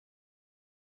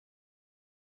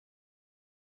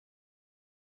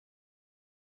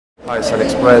Hi, it's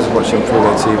Alix Perez watching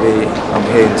Prive TV. I'm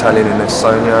here in Tallinn in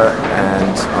Estonia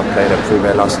and I played at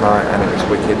Prive last night and it was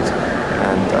wicked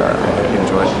and I hope you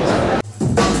enjoy it.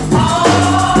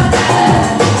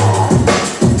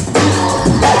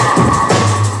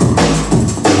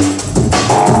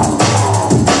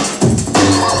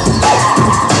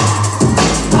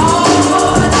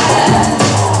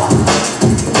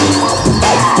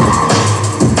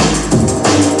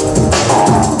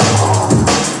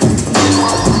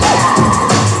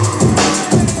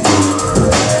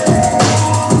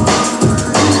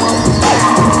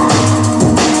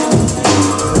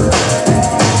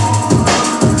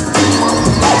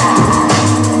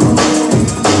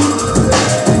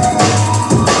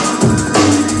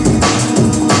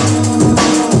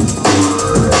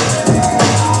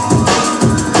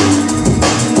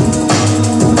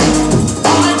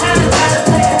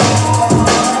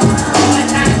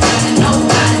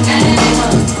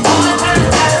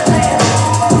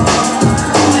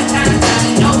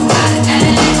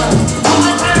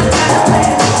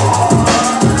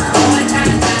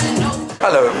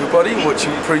 Hello everybody,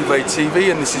 watching Prive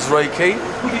TV, and this is Reiki.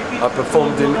 I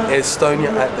performed in Estonia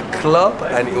at the club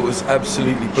and it was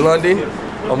absolutely blinding.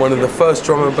 I'm one of the first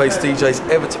drum and bass DJs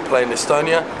ever to play in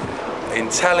Estonia. In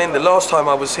Tallinn, the last time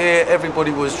I was here,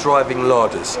 everybody was driving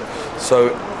larders. So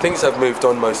things have moved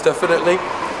on most definitely.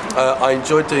 I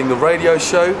enjoyed doing the radio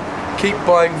show. Keep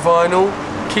buying vinyl,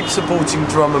 keep supporting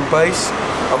drum and bass.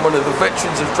 I'm one of the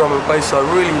veterans of drum and bass. I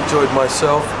really enjoyed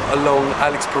myself along.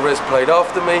 Alix Perez played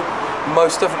after me.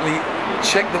 Most definitely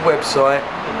check the website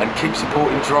and keep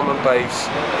supporting drum and bass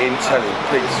in Tallinn.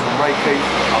 Please, from Reiki,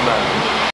 I'm out.